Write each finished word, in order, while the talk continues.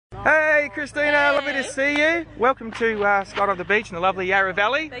Hey Christina, lovely to see you. Welcome to Skydive the Beach in the lovely Yarra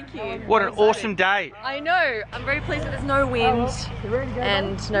Valley. Thank you. What an awesome day. I know. I'm very pleased that there's no wind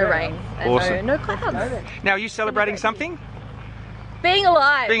and no rain and Awesome. no clouds. Now, are you celebrating something? Being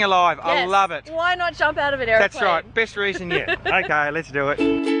alive. Being alive, I Yes. love it. Why not jump out of an airplane? That's right, best reason yet. Okay, let's do it.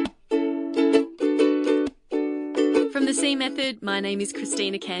 From the C Method, my name is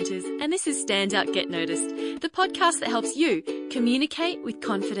Christina Canters, and this is Stand Out, Get Noticed, the podcast that helps you communicate with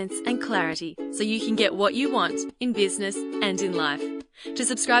confidence and clarity so you can get what you want in business and in life. To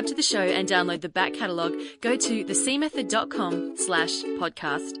subscribe to the show and download the back catalogue, go to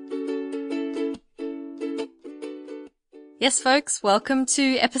thecmethod.com/podcast. Yes, folks, welcome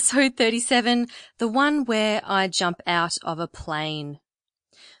to episode 37, the one where I jump out of a plane.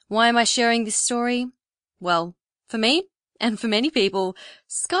 Why am I sharing this story? Well, for me, and for many people,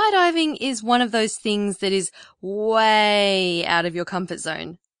 skydiving is one of those things that is way out of your comfort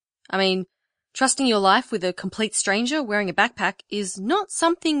zone. I mean, trusting your life with a complete stranger wearing a backpack is not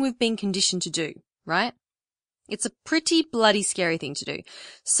something we've been conditioned to do, right? It's a pretty bloody scary thing to do.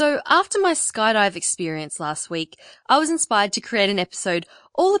 So after my skydive experience last week, I was inspired to create an episode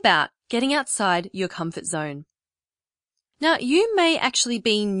all about getting outside your comfort zone. Now, you may actually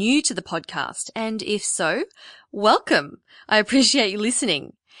be new to the podcast, and if so, welcome. I appreciate you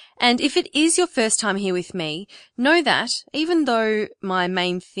listening. And if it is your first time here with me, know that even though my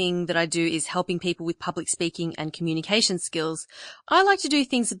main thing that I do is helping people with public speaking and communication skills, I like to do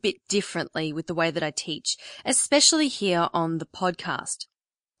things a bit differently with the way that I teach, especially here on the podcast.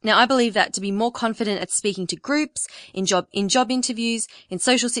 Now, I believe that to be more confident at speaking to groups, in job interviews, in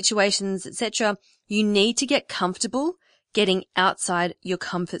social situations, etc., you need to get comfortable getting outside your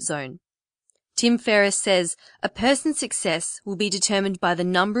comfort zone. Tim Ferriss says, a person's success will be determined by the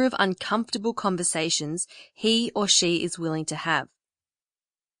number of uncomfortable conversations he or she is willing to have.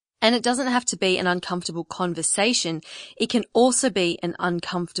 And it doesn't have to be an uncomfortable conversation. It can also be an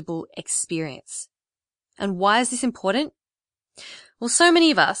uncomfortable experience. And why is this important? Well, so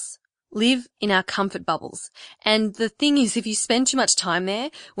many of us live in our comfort bubbles. And the thing is, if you spend too much time there,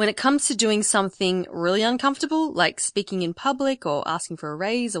 when it comes to doing something really uncomfortable, like speaking in public or asking for a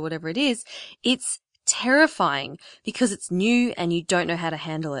raise or whatever it is, it's terrifying because it's new and you don't know how to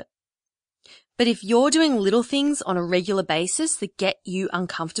handle it. But if you're doing little things on a regular basis that get you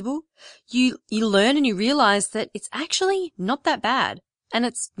uncomfortable, you learn and you realize that it's actually not that bad and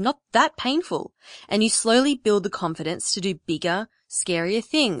it's not that painful. And you slowly build the confidence to do bigger, scarier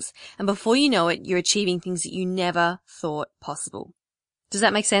things. And before you know it, you're achieving things that you never thought possible. Does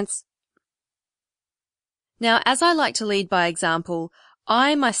that make sense? Now, as I like to lead by example,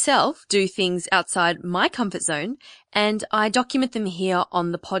 I myself do things outside my comfort zone and I document them here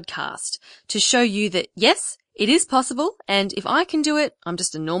on the podcast to show you that yes, it is possible. And if I can do it, I'm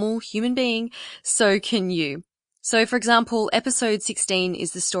just a normal human being. So can you. So, for example, episode 16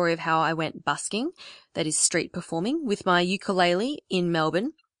 is the story of how I went busking, that is street performing, with my ukulele in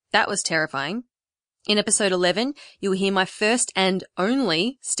Melbourne. That was terrifying. In episode 11, you'll hear my first and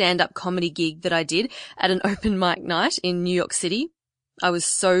only stand-up comedy gig that I did at an open mic night in New York City. I was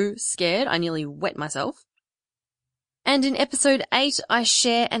so scared, I nearly wet myself. And in episode 8, I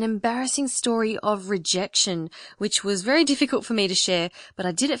share an embarrassing story of rejection, which was very difficult for me to share, but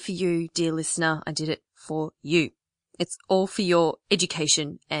I did it for you, dear listener. I did it for you. It's all for your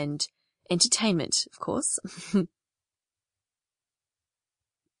education and entertainment, of course.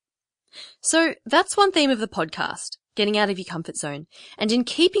 So that's one theme of the podcast, getting out of your comfort zone. And in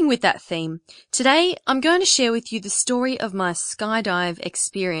keeping with that theme, today I'm going to share with you the story of my skydive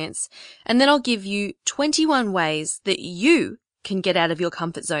experience, and then I'll give you 21 ways that you can get out of your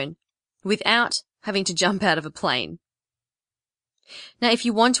comfort zone without having to jump out of a plane. Now, if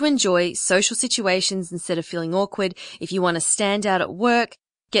you want to enjoy social situations instead of feeling awkward, if you want to stand out at work,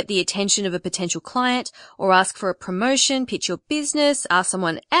 get the attention of a potential client, or ask for a promotion, pitch your business, ask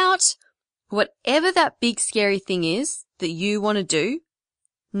someone out, whatever that big scary thing is that you want to do,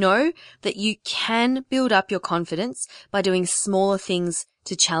 know that you can build up your confidence by doing smaller things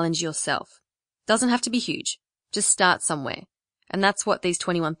to challenge yourself. Doesn't have to be huge. Just start somewhere. And that's what these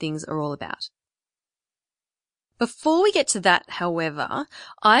 21 things are all about. Before we get to that, however,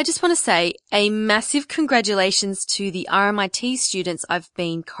 I just want to say a massive congratulations to the RMIT students I've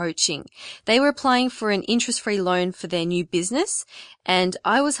been coaching. They were applying for an interest-free loan for their new business, and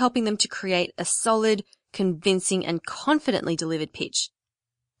I was helping them to create a solid, convincing, and confidently delivered pitch.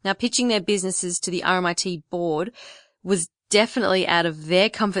 Now, pitching their businesses to the RMIT board was definitely out of their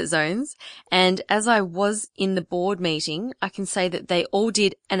comfort zones. And as I was in the board meeting, I can say that they all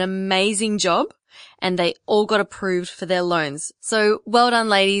did an amazing job and they all got approved for their loans. So well done,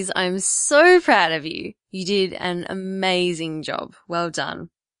 ladies. I'm so proud of you. You did an amazing job. Well done.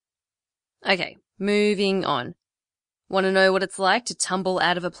 Okay, moving on. Want to know what it's like to tumble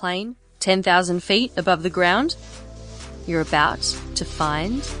out of a plane 10,000 feet above the ground? You're about to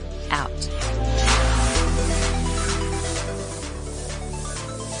find out.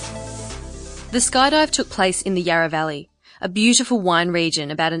 The skydive took place in the Yarra Valley, a beautiful wine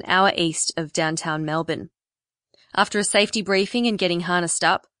region about an hour east of downtown Melbourne. After a safety briefing and getting harnessed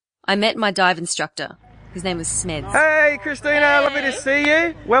up, I met my dive instructor. His name was Smeds. Hey Christina, Hey. lovely to see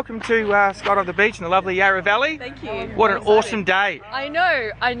you. Welcome to Skydive the Beach in the lovely Yarra Valley. Thank you. What an awesome day. I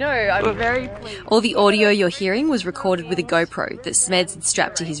know. I'm very pleased. All the audio you're hearing was recorded with a GoPro that Smeds had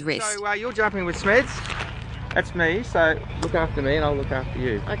strapped to his wrist. So you're jumping with Smeds. That's me, so look after me and I'll look after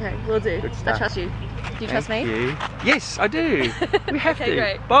you. Okay, will do. Good I stuff. trust you. Do you trust me? Thank you. Yes, I do. We have Okay, to.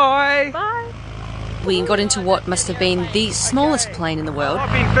 great. Bye. Bye. We got into what must have been the smallest plane in the world. Hop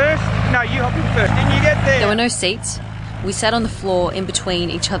in first. No, you hop in first. Didn't you get there? There were no seats. We sat on the floor in between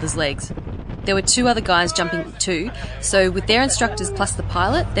each other's legs. There were 2 other guys jumping too, so with their instructors plus the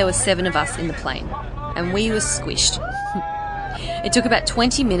pilot, there were 7 of us in the plane. And we were squished. It took about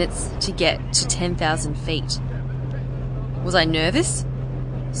 20 minutes to get to 10,000 feet. Was I nervous?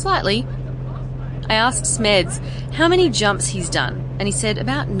 Slightly. I asked Smeds how many jumps he's done, and he said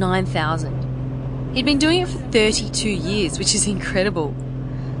about 9,000. He'd been doing it for 32 years, which is incredible.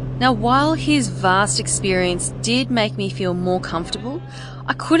 Now, while his vast experience did make me feel more comfortable,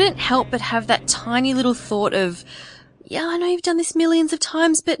 I couldn't help but have that tiny little thought of, yeah, I know you've done this millions of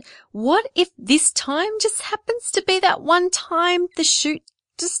times, but what if this time just happens to be that one time the chute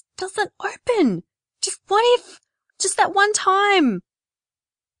just doesn't open? Just what if? Just that one time.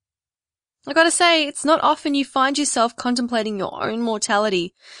 I gotta say, it's not often you find yourself contemplating your own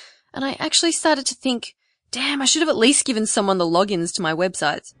mortality. And I actually started to think, damn, I should have at least given someone the logins to my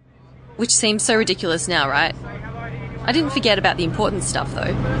websites. Which seems so ridiculous now, right? I didn't forget about the important stuff, though.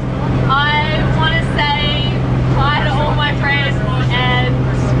 I want to say hi to all my friends and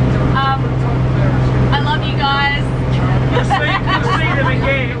I love you guys. You'll see them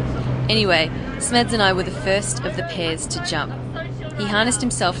again. Anyway, Smeds and I were the first of the pairs to jump. He harnessed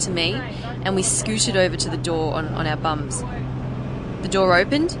himself to me, and we scooted over to the door on our bums. The door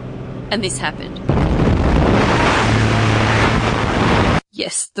opened, and this happened.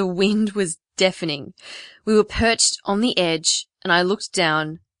 Yes, the wind was deafening. We were perched on the edge, and I looked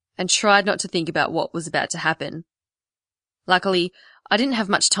down and tried not to think about what was about to happen. Luckily, I didn't have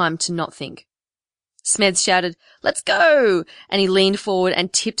much time to not think. Smeds shouted, "Let's go!" and he leaned forward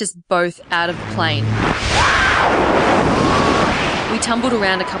and tipped us both out of the plane. We tumbled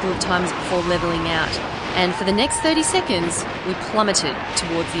around a couple of times before leveling out, and for the next 30 seconds, we plummeted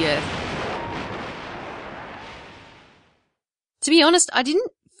towards the earth. To be honest, I didn't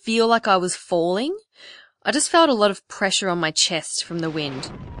feel like I was falling. I just felt a lot of pressure on my chest from the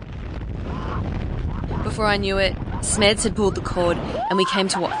wind. Before I knew it, Smeds had pulled the cord and we came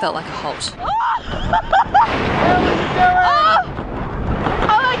to what felt like a halt.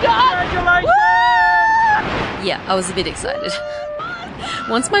 Oh my god! Congratulations! Yeah, I was a bit excited.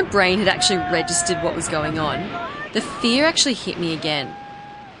 Once my brain had actually registered what was going on, the fear actually hit me again.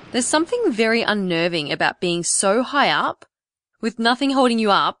 There's something very unnerving about being so high up with nothing holding you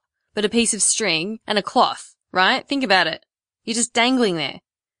up but a piece of string and a cloth, right? Think about it. You're just dangling there.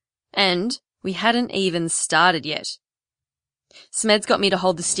 And we hadn't even started yet. Smeds got me to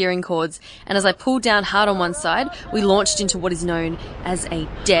hold the steering cords, and as I pulled down hard on one side, we launched into what is known as a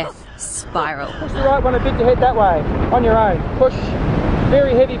death spiral. Push the right one a bit to head that way. On your own. Push.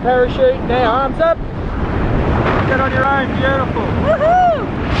 Very heavy parachute. Now arms up. Get on your own. Beautiful. Woohoo!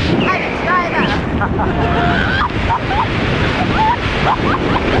 I'm a driver.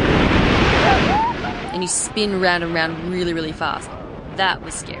 And you spin round and round really, really fast. That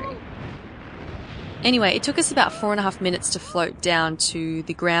was scary. Anyway, it took us about 4.5 minutes to float down to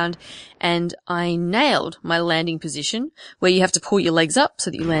the ground, and I nailed my landing position, where you have to pull your legs up so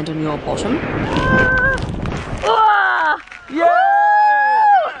that you land on your bottom. Yeah!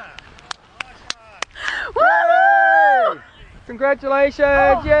 Woo! Congratulations!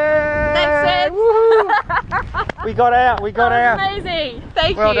 Yeah! Thanks, Ed. Woohoo! We got out. We got out. Amazing.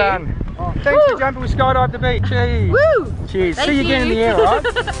 Thank Well you. done. Thanks for jumping with Skydive the Beach. Cheers. Woo! Cheers. Thank See you again in you. the air, alright?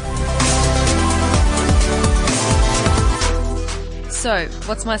 So,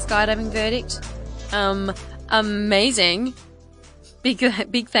 what's my skydiving verdict? Amazing. Big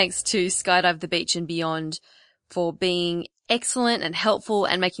thanks to Skydive the Beach and Beyond for being excellent and helpful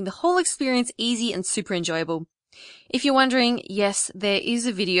and making the whole experience easy and super enjoyable. If you're wondering, yes, there is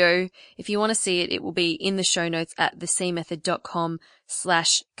a video. If you want to see it, it will be in the show notes at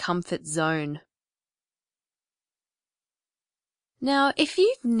thecmethod.com/comfort zone. Now, if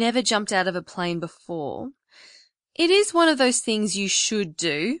you've never jumped out of a plane before, it is one of those things you should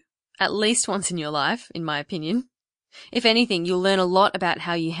do at least once in your life, in my opinion. If anything, you'll learn a lot about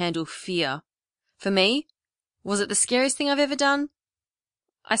how you handle fear. For me, was it the scariest thing I've ever done?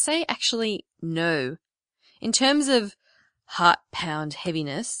 I say actually no. In terms of heart pound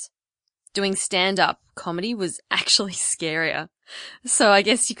heaviness, doing stand-up comedy was actually scarier. So I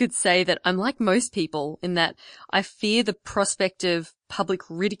guess you could say that I'm like most people in that I fear the prospect of public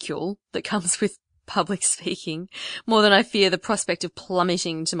ridicule that comes with public speaking more than I fear the prospect of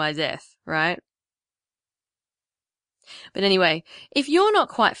plummeting to my death, right? But anyway, if you're not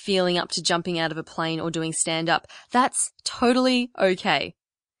quite feeling up to jumping out of a plane or doing stand-up, that's totally okay.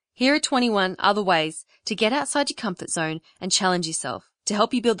 Here are 21 other ways to get outside your comfort zone and challenge yourself to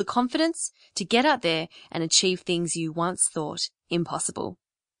help you build the confidence to get out there and achieve things you once thought impossible.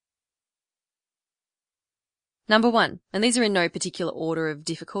 Number 1, and these are in no particular order of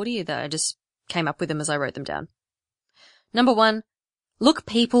difficulty, that I just came up with them as I wrote them down. Number 1, look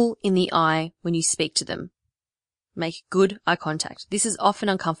people in the eye when you speak to them. Make good eye contact. This is often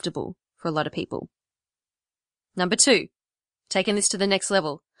uncomfortable for a lot of people. Number 2, taking this to the next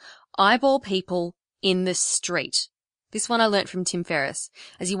level, eyeball people in the street. This one I learnt from Tim Ferriss.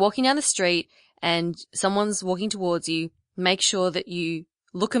 As you're walking down the street and someone's walking towards you, make sure that you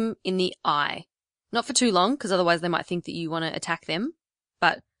look them in the eye. Not for too long, because otherwise they might think that you want to attack them,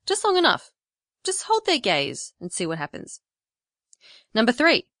 but just long enough. Just hold their gaze and see what happens. Number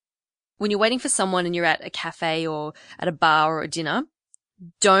 3, when you're waiting for someone and you're at a cafe or at a bar or a dinner,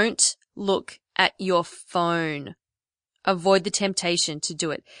 don't look at your phone. Avoid the temptation to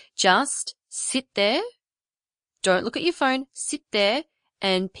do it. Just sit there. Don't look at your phone. Sit there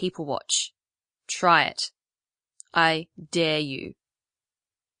and people watch. Try it. I dare you.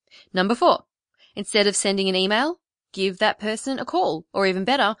 Number 4, instead of sending an email, give that person a call, or even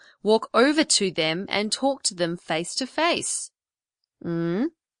better, walk over to them and talk to them face to face.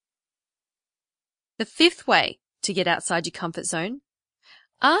 The 5th way to get outside your comfort zone,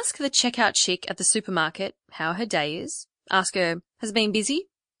 ask the checkout chick at the supermarket how her day is. Ask her, has it been busy?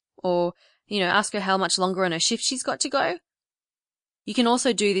 Or, ask her how much longer on her shift she's got to go. You can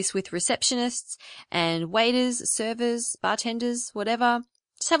also do this with receptionists and waiters, servers, bartenders, whatever.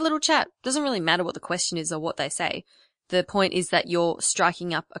 Just have a little chat. Doesn't really matter what the question is or what they say. The point is that you're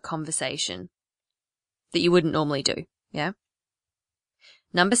striking up a conversation that you wouldn't normally do, yeah?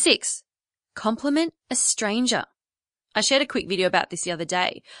 Number 6, compliment a stranger. I shared a quick video about this the other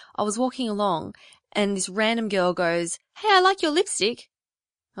day. I was walking along and this random girl goes, "Hey, I like your lipstick."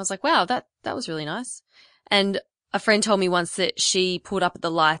 I was like, wow, that was really nice. And a friend told me once that she pulled up at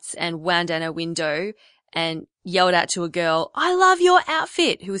the lights and wound down her window and yelled out to a girl, "I love your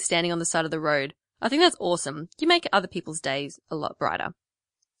outfit," who was standing on the side of the road. I think that's awesome. You make other people's days a lot brighter.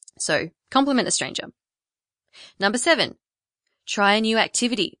 So, compliment a stranger. Number 7, try a new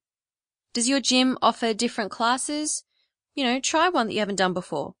activity. Does your gym offer different classes? Try one that you haven't done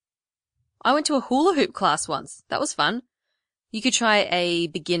before. I went to a hula hoop class once. That was fun. You could try a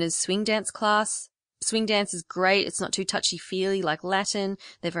beginner's swing dance class. Swing dance is great. It's not too touchy-feely like Latin.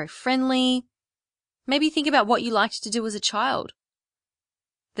 They're very friendly. Maybe think about what you liked to do as a child.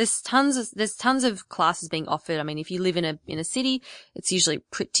 There's tons of classes being offered. I mean, if you live in a city, it's usually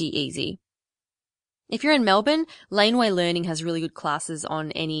pretty easy. If you're in Melbourne, Laneway Learning has really good classes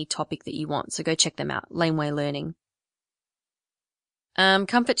on any topic that you want, so go check them out. Laneway Learning.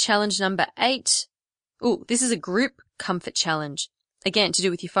 Comfort challenge number 8. Oh, this is a group comfort challenge. Again, to do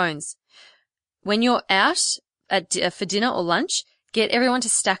with your phones. When you're out for dinner or lunch, get everyone to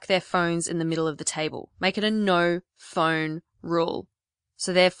stack their phones in the middle of the table. Make it a no phone rule.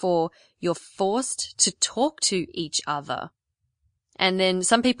 So therefore, you're forced to talk to each other. And then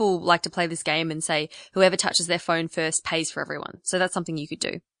some people like to play this game and say whoever touches their phone first pays for everyone. So that's something you could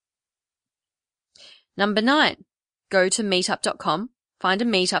do. Number 9, go to meetup.com, find a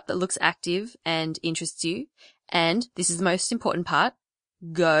meetup that looks active and interests you. And this is the most important part,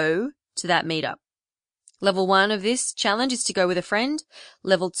 go to that meetup. Level 1 of this challenge is to go with a friend.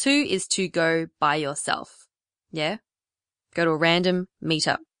 Level 2 is to go by yourself. Yeah? Go to a random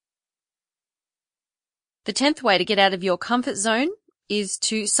meetup. The 10th way to get out of your comfort zone is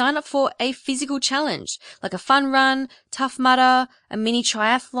to sign up for a physical challenge, like a fun run, Tough Mudder, a mini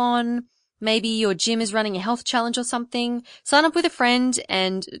triathlon. Maybe your gym is running a health challenge or something. Sign up with a friend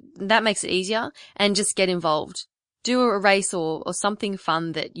and that makes it easier, and just get involved. Do a race or something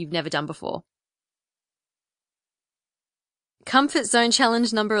fun that you've never done before. Comfort zone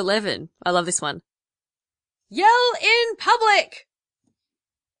challenge number 11. I love this one. Yell in public!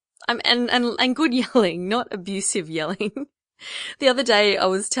 And good yelling, not abusive yelling. The other day I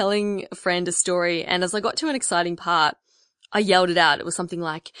was telling a friend a story, and as I got to an exciting part, I yelled it out. It was something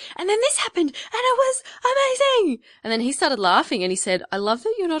like, and then this happened, and it was amazing! And then he started laughing and he said, I love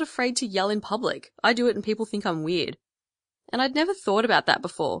that you're not afraid to yell in public. I do it and people think I'm weird. And I'd never thought about that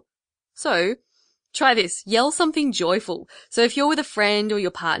before. So, try this. Yell something joyful. So if you're with a friend or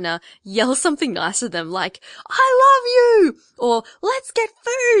your partner, yell something nice to them like, I love you! Or, let's get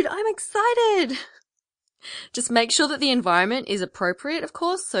food! I'm excited! Just make sure that the environment is appropriate, of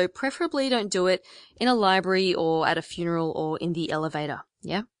course, so preferably don't do it in a library or at a funeral or in the elevator,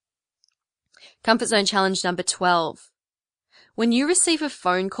 yeah? Comfort zone challenge number 12. When you receive a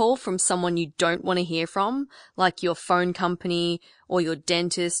phone call from someone you don't want to hear from, like your phone company or your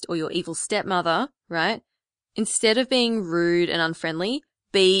dentist or your evil stepmother, right? Instead of being rude and unfriendly,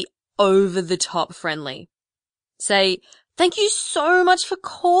 be over the top friendly. Say, thank you so much for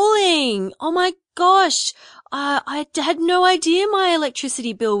calling. Oh my gosh. I had no idea my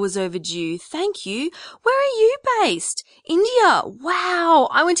electricity bill was overdue. Thank you. Where are you based? India. Wow.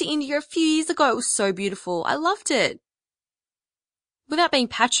 I went to India a few years ago. It was so beautiful. I loved it. Without being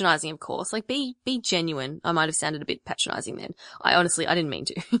patronizing, of course. Like, be genuine. I might have sounded a bit patronizing then. I didn't mean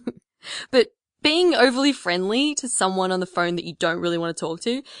to. But being overly friendly to someone on the phone that you don't really want to talk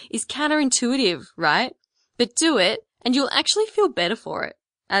to is counterintuitive, right? But do it, and you'll actually feel better for it,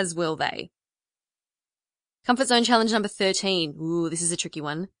 as will they. Comfort zone challenge number 13. Ooh, this is a tricky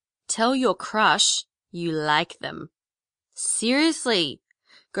one. Tell your crush you like them. Seriously.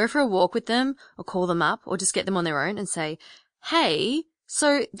 Go for a walk with them, or call them up, or just get them on their own and say, hey,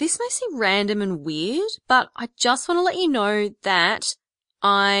 so this may seem random and weird, but I just want to let you know that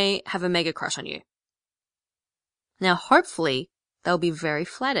I have a mega crush on you. Now, hopefully, they'll be very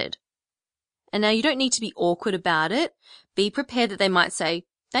flattered. And now you don't need to be awkward about it. Be prepared that they might say,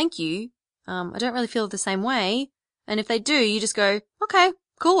 thank you. I don't really feel the same way. And if they do, you just go, okay,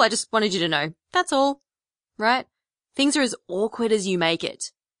 cool. I just wanted you to know. That's all. Right? Things are as awkward as you make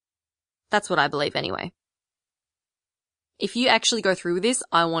it. That's what I believe anyway. If you actually go through with this,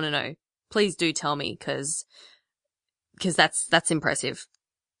 I want to know. Please do tell me, cause that's impressive.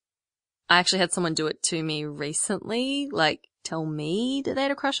 I actually had someone do it to me recently, like tell me that they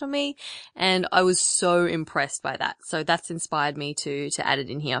had a crush on me, and I was so impressed by that. So that's inspired me to add it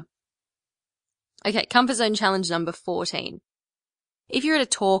in here. Okay, comfort zone challenge number 14. If you're at a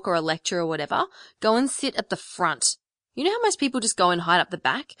talk or a lecture or whatever, go and sit at the front. You know how most people just go and hide up the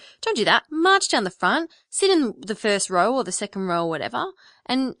back? Don't do that. March down the front, sit in the first row or the second row or whatever,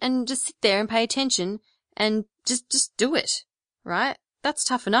 and just sit there and pay attention and just do it, right? That's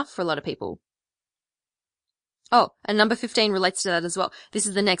tough enough for a lot of people. Oh, and number 15 relates to that as well. This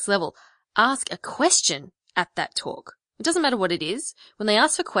is the next level. Ask a question at that talk. It doesn't matter what it is. When they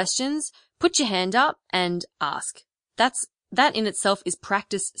ask for questions, put your hand up and ask. That in itself is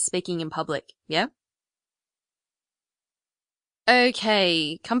practice speaking in public, yeah?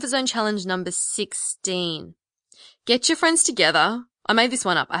 Okay, comfort zone challenge number 16. Get your friends together. I made this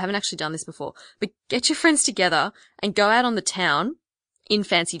one up. I haven't actually done this before. But get your friends together and go out on the town in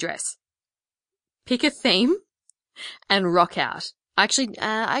fancy dress. Pick a theme and rock out. I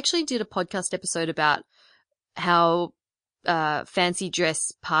actually did a podcast episode about how fancy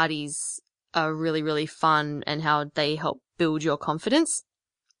dress parties are really, really fun and how they help build your confidence,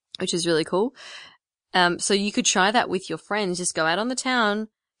 which is really cool. So you could try that with your friends. Just go out on the town,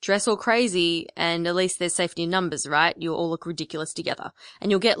 dress all crazy, and at least there's safety in numbers, right? You'll all look ridiculous together.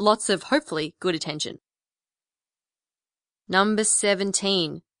 And you'll get lots of, hopefully, good attention. Number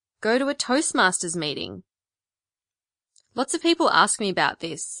 17. Go to a Toastmasters meeting. Lots of people ask me about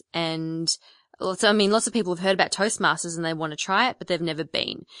this, and lots of people have heard about Toastmasters and they want to try it, but they've never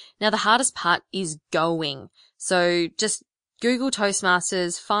been. Now, the hardest part is going. So just Google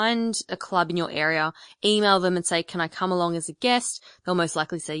Toastmasters, find a club in your area, email them and say, can I come along as a guest? They'll most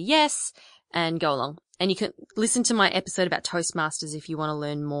likely say yes, and go along. And you can listen to my episode about Toastmasters if you want to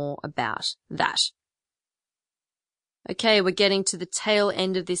learn more about that. Okay, we're getting to the tail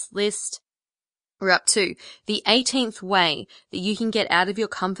end of this list. We're up to the 18th way that you can get out of your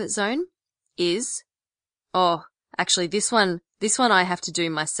comfort zone is, actually this one I have to do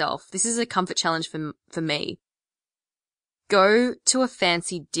myself. This is a comfort challenge for me. Go to a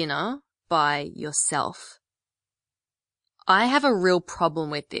fancy dinner by yourself. I have a real problem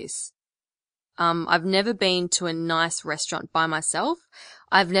with this. I've never been to a nice restaurant by myself.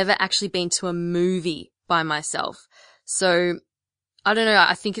 I've never actually been to a movie by myself. So I don't know.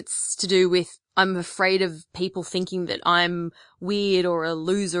 I think it's to do with I'm afraid of people thinking that I'm weird or a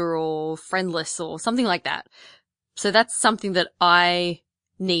loser or friendless or something like that. So that's something that I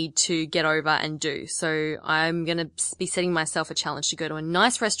need to get over and do. So I'm going to be setting myself a challenge to go to a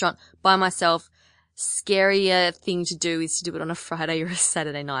nice restaurant by myself. Scarier thing to do is to do it on a Friday or a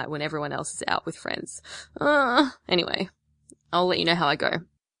Saturday night when everyone else is out with friends. Anyway, I'll let you know how I go.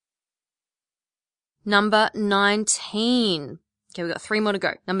 Number 19. Okay, we've got 3 more to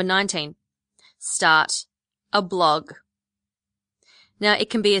go. Number 19. Start a blog. Now, it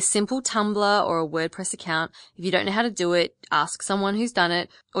can be a simple Tumblr or a WordPress account. If you don't know how to do it, ask someone who's done it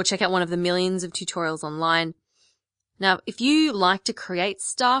or check out one of the millions of tutorials online. Now, if you like to create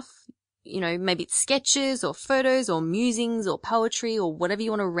stuff, you know, maybe it's sketches or photos or musings or poetry or whatever you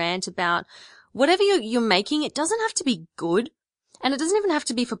want to rant about, whatever you're making, it doesn't have to be good. And it doesn't even have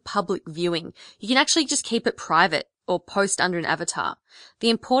to be for public viewing. You can actually just keep it private or post under an avatar. The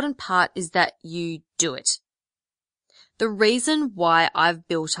important part is that you do it. The reason why I've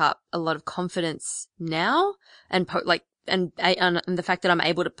built up a lot of confidence now and the fact that I'm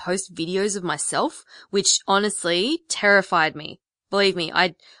able to post videos of myself, which honestly terrified me. Believe me,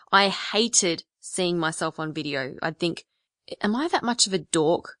 I hated seeing myself on video. I'd think, am I that much of a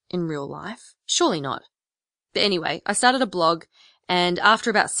dork in real life? Surely not. But anyway, I started a blog, and after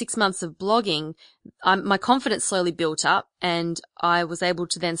about 6 months of blogging, my confidence slowly built up, and I was able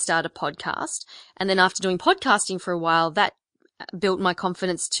to then start a podcast. And then after doing podcasting for a while, that built my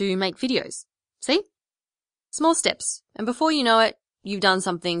confidence to make videos. See? Small steps. And before you know it, you've done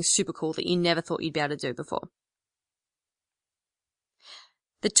something super cool that you never thought you'd be able to do before.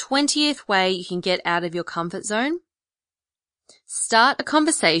 The 20th way you can get out of your comfort zone: start a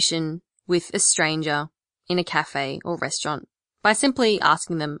conversation with a stranger in a cafe or restaurant by simply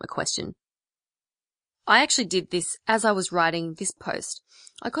asking them a question. I actually did this as I was writing this post.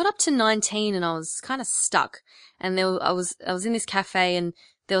 I got up to 19 and I was kind of stuck. And I was in this cafe and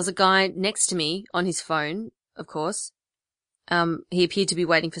there was a guy next to me on his phone, of course. He appeared to be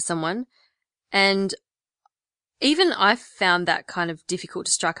waiting for someone. And even I found that kind of difficult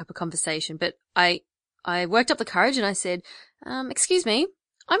to strike up a conversation, but I worked up the courage and I said, excuse me,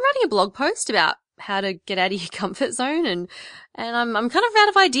 I'm writing a blog post about how to get out of your comfort zone and I'm kind of out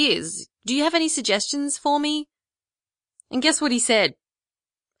of ideas. Do you have any suggestions for me? And guess what he said?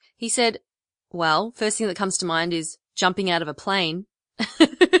 He said, well, first thing that comes to mind is jumping out of a plane.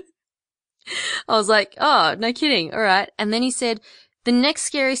 I was like, oh, no kidding. All right. And then he said, the next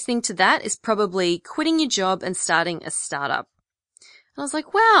scariest thing to that is probably quitting your job and starting a startup. And I was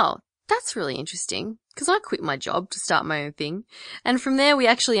like, wow, that's really interesting, because I quit my job to start my own thing. And from there, we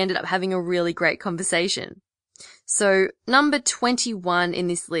actually ended up having a really great conversation. So number 21 in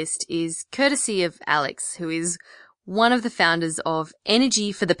this list is courtesy of Alex, who is one of the founders of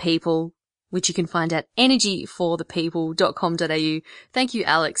Energy for the People, which you can find at energyforthepeople.com.au. Thank you,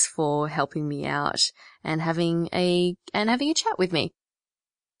 Alex, for helping me out and having a chat with me.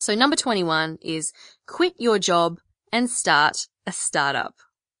 So number 21 is quit your job and start a startup.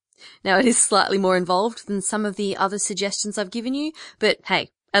 Now, it is slightly more involved than some of the other suggestions I've given you, but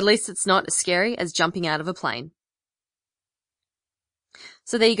hey, at least it's not as scary as jumping out of a plane.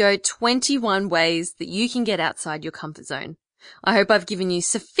 So there you go, 21 ways that you can get outside your comfort zone. I hope I've given you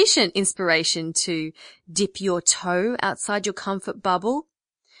sufficient inspiration to dip your toe outside your comfort bubble.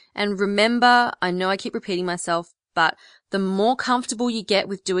 And remember, I know I keep repeating myself, but the more comfortable you get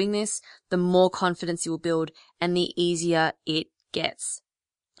with doing this, the more confidence you will build and the easier it gets.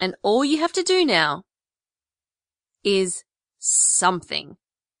 And all you have to do now is something.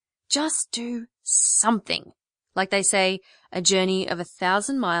 Just do something. Like they say, a journey of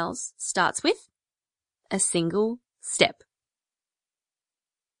 1,000 miles starts with a single step.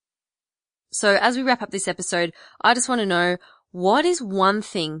 So as we wrap up this episode, I just want to know, what is one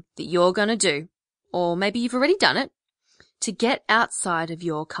thing that you're going to do, or maybe you've already done it, to get outside of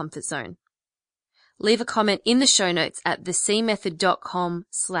your comfort zone? Leave a comment in the show notes at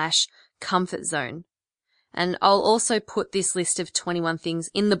thecmethod.com/comfort zone. And I'll also put this list of 21 things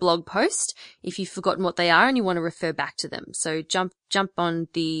in the blog post if you've forgotten what they are and you want to refer back to them. So jump on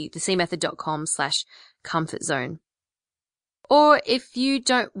the thecmethod.com/comfort zone. Or if you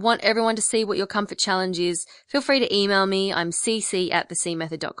don't want everyone to see what your comfort challenge is, feel free to email me. I'm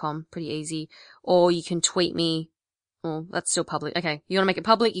cc@thecmethod.com. Pretty easy. Or you can tweet me. Oh, that's still public. Okay. You want to make it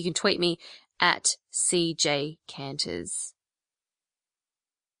public? You can tweet me at CJCanters.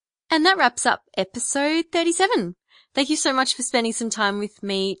 And that wraps up episode 37. Thank you so much for spending some time with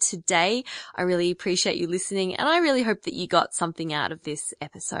me today. I really appreciate you listening, and I really hope that you got something out of this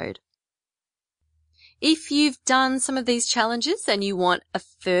episode. If you've done some of these challenges and you want a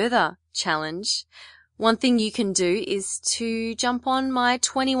further challenge, one thing you can do is to jump on my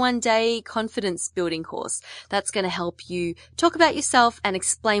 21-day confidence building course. That's going to help you talk about yourself and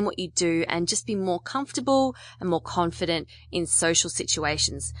explain what you do and just be more comfortable and more confident in social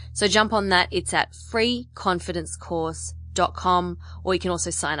situations. So jump on that. It's at freeconfidencecourse.com, or you can also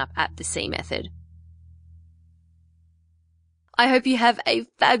sign up at the C Method. I hope you have a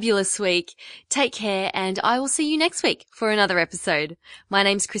fabulous week. Take care, and I will see you next week for another episode. My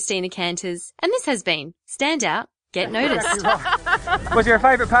name's Christina Canters, and this has been Stand Out, Get Noticed. What's your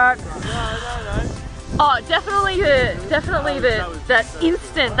favourite part? Oh, definitely that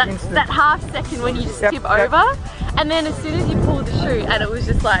instant, that half second when you just tip over, and then as soon as you pulled the chute, and it was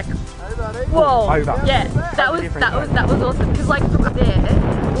just like, whoa, over. Yeah, that was awesome. Because like from there,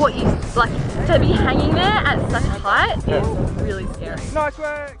 what you like to be hanging there at such height is really scary. Nice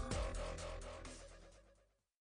work.